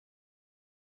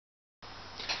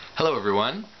Hello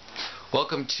everyone.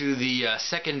 Welcome to the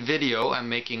second video I'm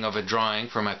making of a drawing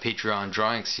for my Patreon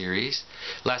drawing series.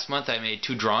 Last month I made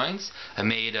two drawings. I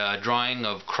made a drawing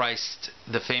of Christ,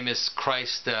 the famous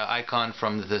Christ icon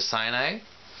from the Sinai.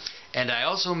 And I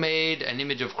also made an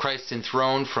image of Christ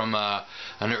enthroned from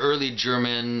an early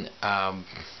German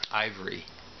ivory.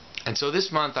 And so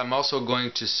this month I'm also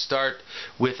going to start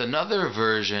with another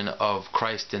version of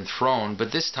Christ enthroned,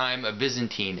 but this time a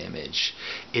Byzantine image.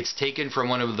 It's taken from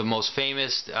one of the most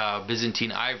famous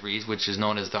Byzantine ivories, which is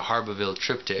known as the Harbaville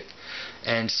Triptych.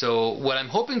 And so what I'm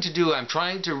hoping to do, I'm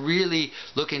trying to really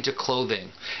look into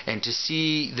clothing and to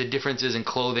see the differences in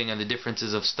clothing and the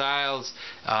differences of styles.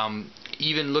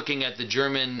 Even looking at the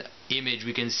German image,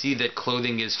 we can see that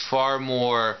clothing is far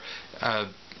more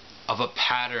of a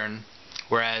pattern,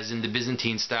 whereas in the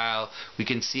Byzantine style we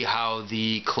can see how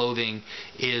the clothing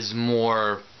is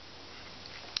more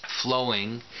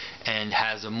flowing and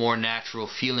has a more natural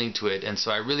feeling to it. And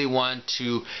so I really want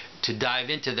to dive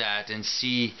into that and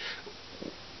see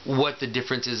what the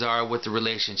differences are, what the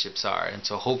relationships are. And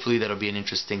so hopefully that'll be an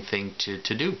interesting thing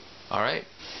to do. Alright.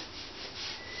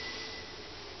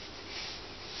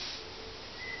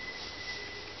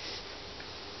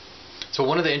 So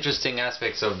one of the interesting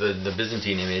aspects of the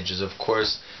Byzantine image is, of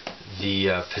course,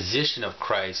 the position of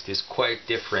Christ is quite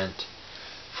different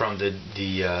from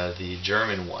the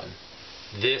German one.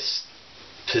 This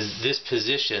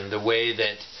position, the way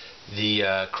that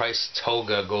the Christ's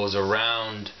toga goes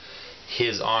around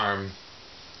his arm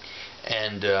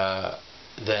and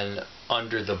then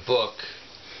under the book,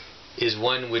 is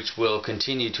one which will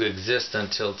continue to exist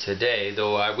until today,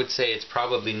 though I would say it's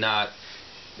probably not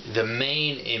the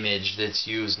main image that's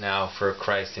used now for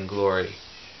Christ in glory.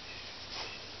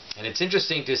 And it's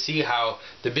interesting to see how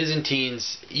the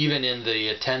Byzantines, even in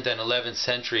the 10th and 11th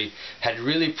century, had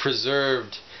really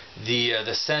preserved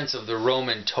the sense of the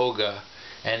Roman toga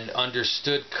and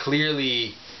understood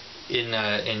clearly in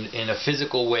a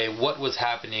physical way what was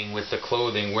happening with the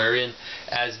clothing, wherein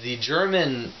as the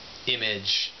German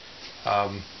image,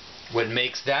 what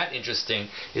makes that interesting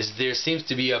is there seems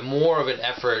to be more of an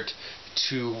effort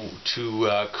to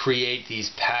create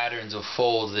these patterns of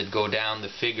folds that go down the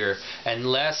figure, and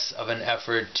less of an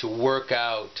effort to work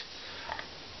out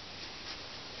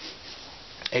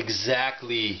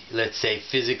exactly, let's say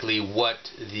physically,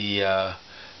 what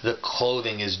the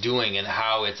clothing is doing and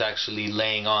how it's actually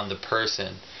laying on the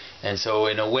person. And so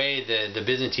in a way the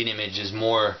Byzantine image is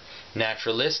more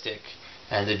naturalistic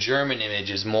and the German image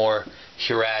is more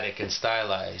hieratic and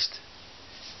stylized.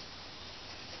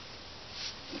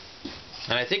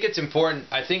 And I think it's important,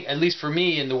 I think at least for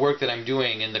me in the work that I'm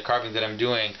doing, in the carving that I'm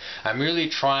doing, I'm really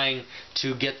trying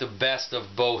to get the best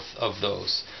of both of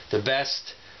those. The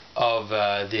best of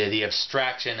the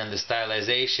abstraction and the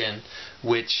stylization,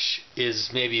 which is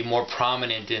maybe more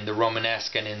prominent in the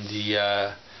Romanesque and in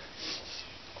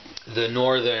the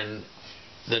northern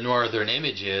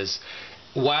images,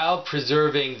 while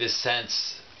preserving the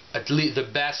sense, at least the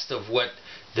best of what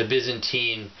the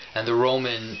Byzantine and the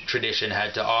Roman tradition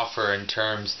had to offer in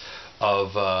terms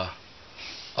of a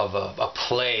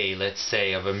play, let's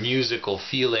say, of a musical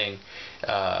feeling,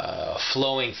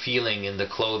 flowing feeling in the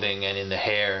clothing and in the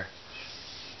hair.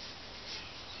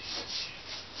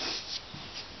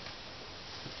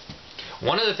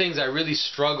 One of the things I really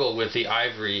struggle with the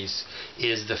ivories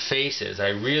is the faces. I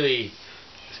really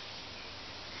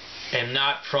am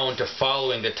not prone to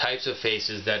following the types of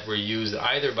faces that were used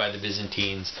either by the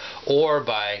Byzantines or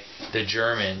by the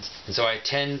Germans, and so I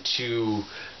tend to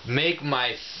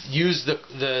use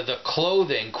the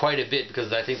clothing quite a bit,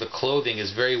 because I think the clothing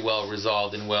is very well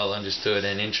resolved and well understood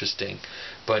and interesting,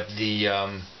 but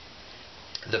the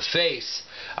face,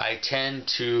 I tend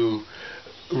to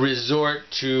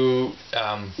resort to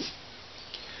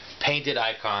painted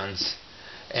icons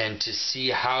and to see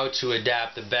how to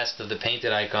adapt the best of the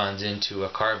painted icons into a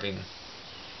carving.